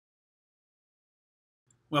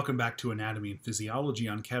Welcome back to Anatomy and Physiology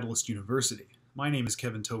on Catalyst University. My name is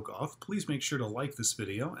Kevin Tokoph. Please make sure to like this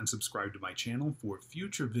video and subscribe to my channel for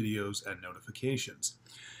future videos and notifications.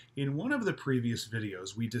 In one of the previous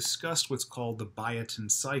videos, we discussed what's called the Biotin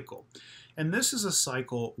Cycle. And this is a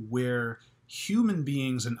cycle where human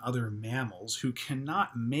beings and other mammals who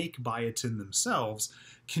cannot make biotin themselves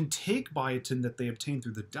can take biotin that they obtain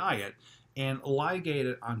through the diet and ligate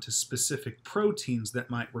it onto specific proteins that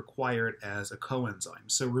might require it as a coenzyme.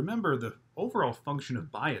 So remember, the overall function of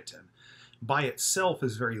biotin by itself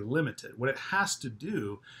is very limited. What it has to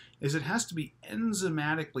do is it has to be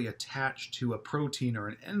enzymatically attached to a protein or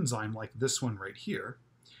an enzyme like this one right here.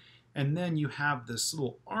 And then you have this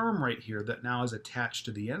little arm right here that now is attached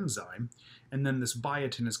to the enzyme. And then this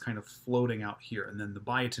biotin is kind of floating out here. And then the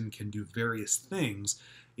biotin can do various things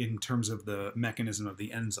in terms of the mechanism of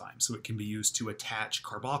the enzyme. So it can be used to attach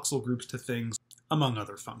carboxyl groups to things, among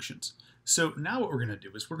other functions. So now what we're going to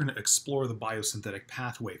do is we're going to explore the biosynthetic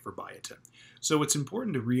pathway for biotin. So what's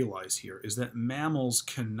important to realize here is that mammals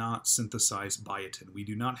cannot synthesize biotin. We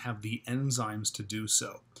do not have the enzymes to do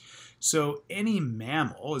so. So any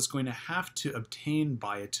mammal is going to have to obtain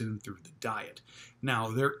biotin through the diet. Now,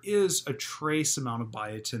 there is a trace amount of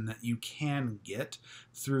biotin that you can get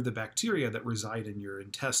through the bacteria that reside in your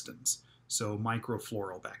intestines, so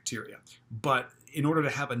microfloral bacteria. But in order to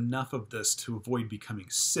have enough of this to avoid becoming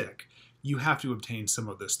sick, you have to obtain some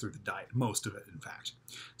of this through the diet, most of it, in fact.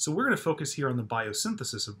 So we're going to focus here on the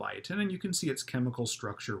biosynthesis of biotin, and you can see its chemical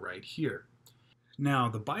structure right here. Now,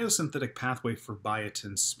 the biosynthetic pathway for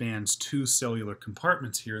biotin spans two cellular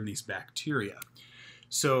compartments here in these bacteria.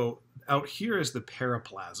 So out here is the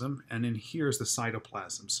periplasm, and in here is the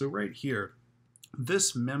cytoplasm. So right here,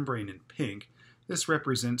 this membrane in pink, this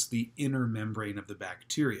represents the inner membrane of the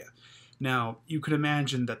bacteria. Now, you could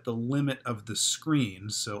imagine that the limit of the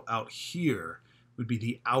screen, so out here, would be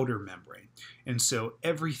the outer membrane. And so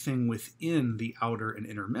everything within the outer and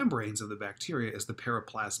inner membranes of the bacteria is the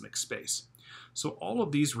periplasmic space. So all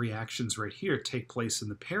of these reactions right here take place in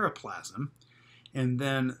the periplasm, and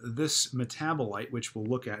then this metabolite, which we'll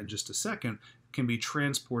look at in just a second, can be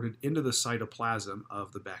transported into the cytoplasm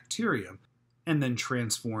of the bacterium and then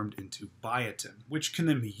transformed into biotin, which can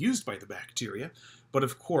then be used by the bacteria. But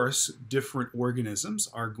of course, different organisms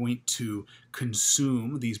are going to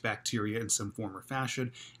consume these bacteria in some form or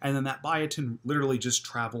fashion, and then that biotin literally just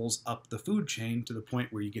travels up the food chain to the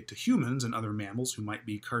point where you get to humans and other mammals who might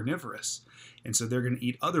be carnivorous. And so they're going to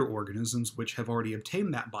eat other organisms which have already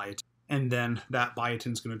obtained that biotin, and then that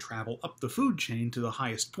biotin is going to travel up the food chain to the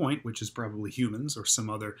highest point, which is probably humans or some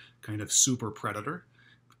other kind of super predator.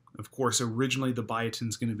 Of course, originally the biotin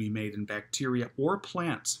is going to be made in bacteria or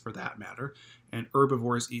plants, for that matter, and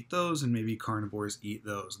herbivores eat those and maybe carnivores eat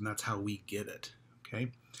those, and that's how we get it,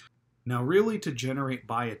 okay? Now, really, to generate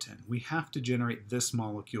biotin, we have to generate this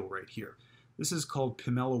molecule right here. This is called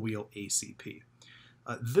Pimelol ACP.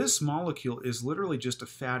 This molecule is literally just a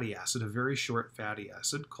fatty acid, a very short fatty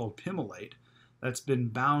acid called pimelate, that's been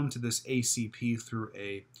bound to this ACP through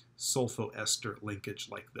a sulfoester linkage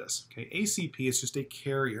like this. Okay, ACP is just a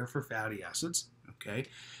carrier for fatty acids. Okay,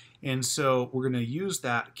 and so we're going to use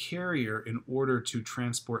that carrier in order to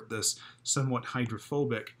transport this somewhat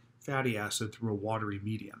hydrophobic fatty acid through a watery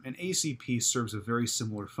medium. And ACP serves a very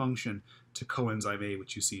similar function to coenzyme A,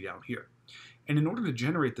 which you see down here. And in order to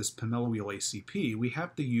generate this Pimelol ACP, we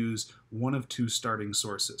have to use one of two starting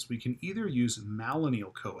sources. We can either use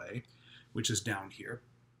malonyl-CoA, which is down here.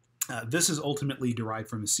 This is ultimately derived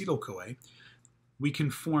from acetyl-CoA. We can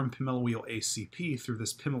form Pimelol ACP through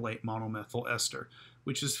this pimelate monomethyl ester,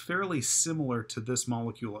 which is fairly similar to this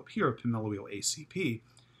molecule up here, Pimelol ACP.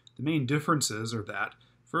 The main differences are that,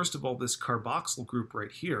 first of all, this carboxyl group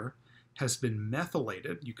right here has been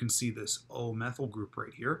methylated. You can see this O-methyl group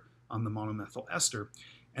right here on the monomethyl ester.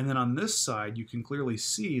 And then on this side, you can clearly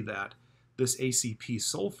see that this ACP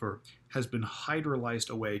sulfur has been hydrolyzed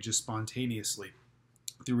away just spontaneously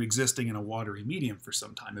through existing in a watery medium for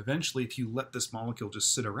some time. Eventually, if you let this molecule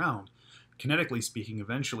just sit around, kinetically speaking,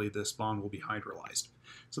 eventually this bond will be hydrolyzed.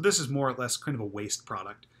 So this is more or less kind of a waste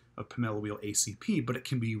product of Pimelol ACP, but it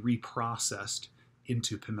can be reprocessed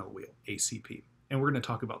into Pimelol ACP. And we're going to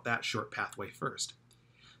talk about that short pathway first.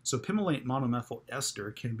 So pimelate monomethyl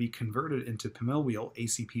ester can be converted into Pimelol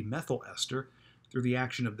ACP methyl ester through the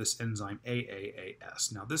action of this enzyme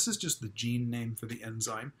AAAS. Now, this is just the gene name for the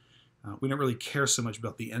enzyme. We don't really care so much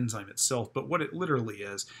about the enzyme itself, but what it literally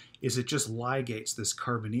is it just ligates this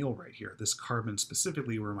carbonyl right here, this carbon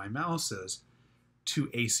specifically where my mouse is, to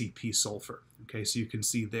ACP sulfur. Okay, so you can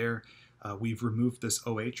see there we've removed this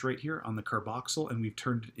OH right here on the carboxyl, and we've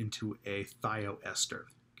turned it into a thioester,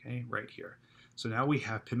 okay, right here. So now we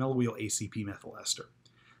have pimellyl ACP methyl ester.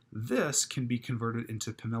 This can be converted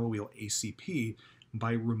into pimellyl ACP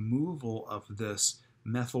by removal of this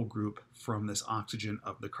methyl group from this oxygen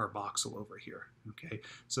of the carboxyl over here. Okay,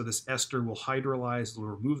 so this ester will hydrolyze, will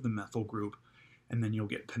remove the methyl group, and then you'll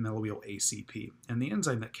get pimellyl ACP. And the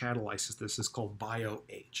enzyme that catalyzes this is called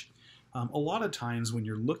BioH. A lot of times when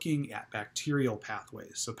you're looking at bacterial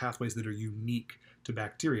pathways, so pathways that are unique to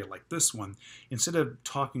bacteria like this one, instead of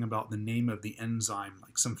talking about the name of the enzyme,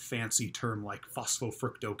 like some fancy term like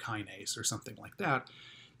phosphofructokinase or something like that,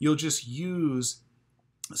 you'll just use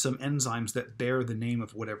some enzymes that bear the name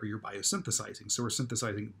of whatever you're biosynthesizing. So we're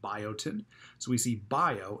synthesizing biotin, so we see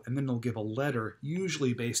bio, and then they'll give a letter,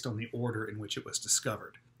 usually based on the order in which it was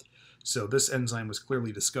discovered. So this enzyme was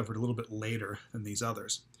clearly discovered a little bit later than these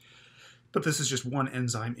others. But this is just one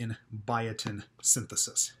enzyme in biotin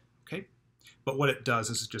synthesis, okay? But what it does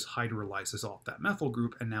is it just hydrolyzes off that methyl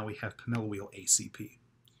group, and now we have pimellyl ACP.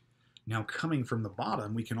 Now coming from the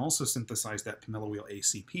bottom, we can also synthesize that pimellyl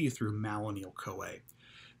ACP through malonyl-CoA.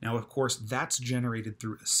 Now, of course, that's generated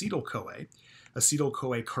through acetyl-CoA.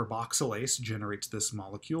 Acetyl-CoA carboxylase generates this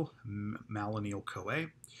molecule, malonyl-CoA.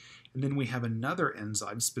 And then we have another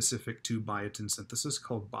enzyme specific to biotin synthesis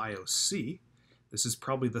called BioC. This is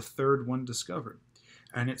probably the third one discovered.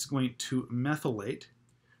 And it's going to methylate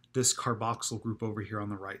this carboxyl group over here on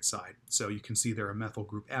the right side. So you can see there a methyl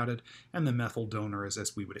group added, and the methyl donor is,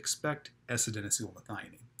 as we would expect,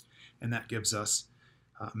 S-adenosylmethionine. And that gives us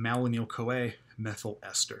malonyl-CoA methyl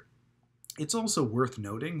ester. It's also worth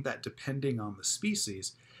noting that depending on the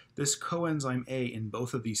species, this coenzyme A in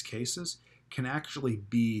both of these cases can actually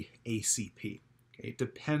be ACP. Okay? It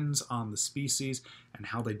depends on the species and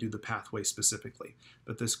how they do the pathway specifically.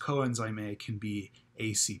 But this coenzyme A can be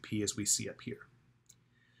ACP as we see up here.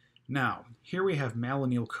 Now, here we have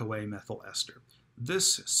malonyl-CoA methyl ester.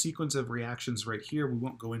 This sequence of reactions right here we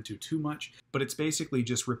won't go into too much, but it's basically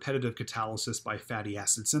just repetitive catalysis by fatty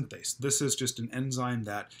acid synthase. This is just an enzyme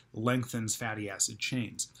that lengthens fatty acid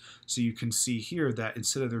chains. So you can see here that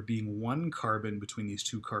instead of there being one carbon between these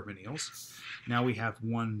two carbonyls, now we have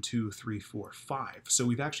 1, 2, 3, 4, 5. So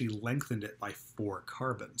we've actually lengthened it by 4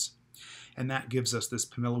 carbons. And that gives us this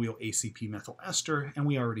pimellyl ACP methyl ester, and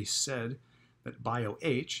we already said that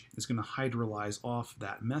BioH is going to hydrolyze off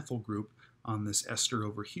that methyl group on this ester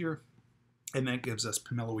over here, and that gives us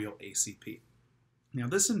pimellyl ACP. Now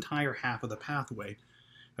this entire half of the pathway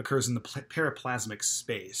occurs in the periplasmic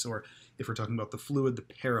space, or if we're talking about the fluid, the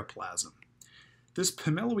periplasm. This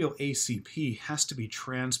pimellyl ACP has to be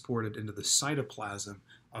transported into the cytoplasm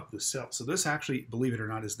of the cell. So this actually, believe it or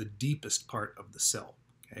not, is the deepest part of the cell.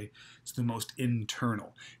 Okay? It's the most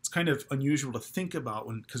internal. It's kind of unusual to think about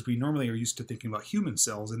because we normally are used to thinking about human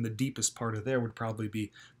cells, and the deepest part of there would probably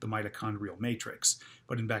be the mitochondrial matrix.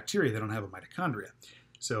 But in bacteria, they don't have a mitochondria.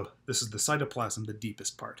 So this is the cytoplasm, the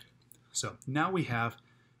deepest part. So now we have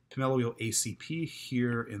pimellyl ACP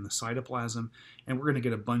here in the cytoplasm, and we're going to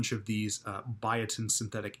get a bunch of these biotin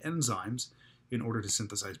synthetic enzymes in order to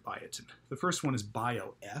synthesize biotin. The first one is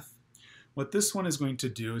BioF. What this one is going to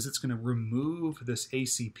do is it's going to remove this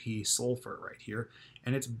ACP sulfur right here,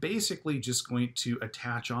 and it's basically just going to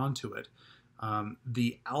attach onto it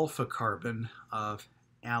the alpha carbon of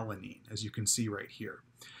alanine, as you can see right here.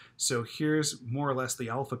 So here's more or less the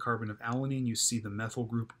alpha carbon of alanine. You see the methyl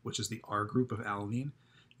group, which is the R group of alanine.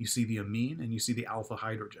 You see the amine, and you see the alpha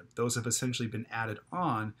hydrogen. Those have essentially been added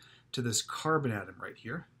on to this carbon atom right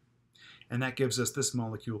here. And that gives us this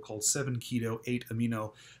molecule called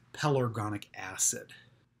 7-keto-8-amino pelargonic acid.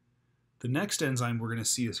 The next enzyme we're going to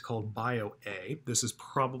see is called BioA. This is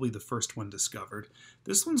probably the first one discovered.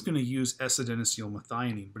 This one's going to use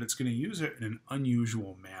S-adenosylmethionine, but it's going to use it in an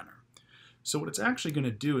unusual manner. So what it's actually going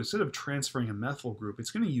to do, instead of transferring a methyl group,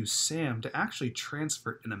 it's going to use SAM to actually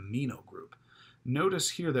transfer an amino group.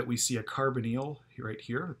 Notice here that we see a carbonyl right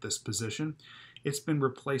here at this position. It's been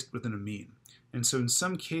replaced with an amine. And so in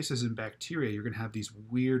some cases in bacteria, you're going to have these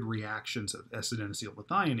weird reactions of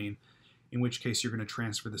S-adenosylmethionine, in which case you're going to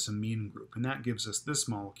transfer this amine group. And that gives us this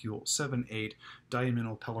molecule,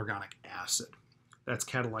 7,8-diamino pelargonic acid. That's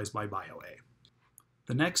catalyzed by BioA.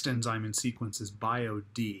 The next enzyme in sequence is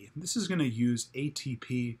BioD. This is going to use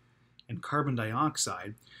ATP and carbon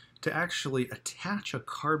dioxide to actually attach a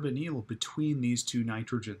carbonyl between these two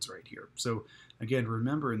nitrogens right here. So again,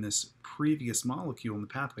 remember in this previous molecule in the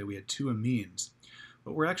pathway, we had 2 amines.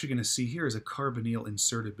 What we're actually going to see here is a carbonyl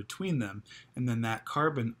inserted between them, and then that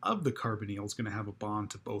carbon of the carbonyl is going to have a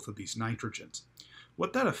bond to both of these nitrogens.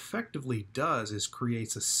 What that effectively does is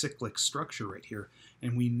creates a cyclic structure right here,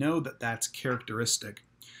 and we know that that's characteristic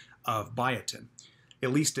of biotin.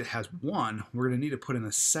 at least it has one, we're going to need to put in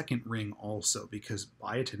a second ring also because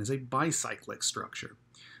biotin is a bicyclic structure.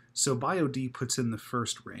 So Bio-D puts in the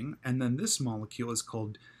first ring, and then this molecule is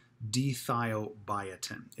called Dthyl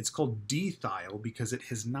biotin. It's called Dthyl because it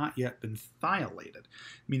has not yet been thiolated,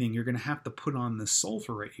 meaning you're going to have to put on this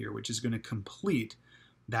sulfur right here, which is going to complete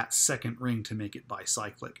that second ring to make it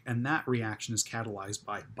bicyclic, and that reaction is catalyzed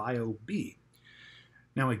by Bio-B.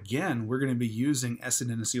 Now again, we're going to be using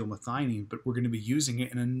S-adenosylmethionine, but we're going to be using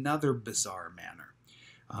it in another bizarre manner,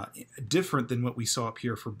 different than what we saw up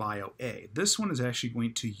here for Bio-A. This one is actually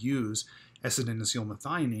going to use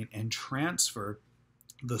S-adenosylmethionine and transfer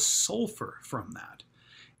the sulfur from that.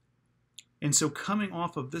 And so coming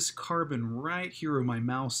off of this carbon right here where my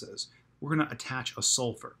mouse is, we're going to attach a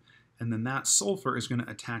sulfur. And then that sulfur is going to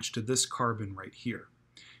attach to this carbon right here.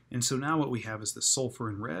 And so now what we have is the sulfur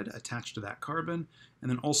in red attached to that carbon, and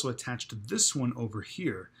then also attached to this one over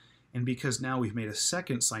here. And because now we've made a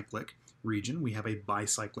second cyclic region, we have a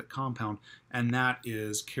bicyclic compound, and that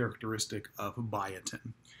is characteristic of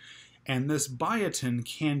biotin. And this biotin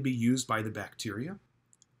can be used by the bacteria,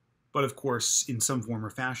 but of course, in some form or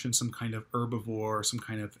fashion, some kind of herbivore, some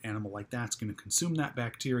kind of animal like that's going to consume that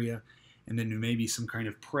bacteria, and then maybe some kind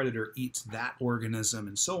of predator eats that organism,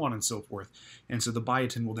 and so on and so forth. And so the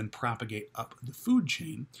biotin will then propagate up the food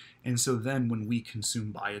chain. And so then when we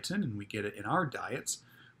consume biotin and we get it in our diets,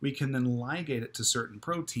 we can then ligate it to certain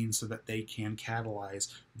proteins so that they can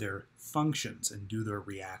catalyze their functions and do their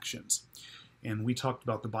reactions. And we talked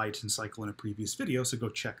about the biotin cycle in a previous video, so go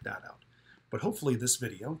check that out. But hopefully this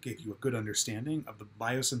video gave you a good understanding of the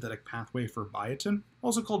biosynthetic pathway for biotin,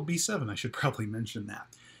 also called B7, I should probably mention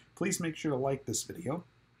that. Please make sure to like this video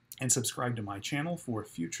and subscribe to my channel for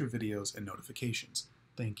future videos and notifications.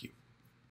 Thank you.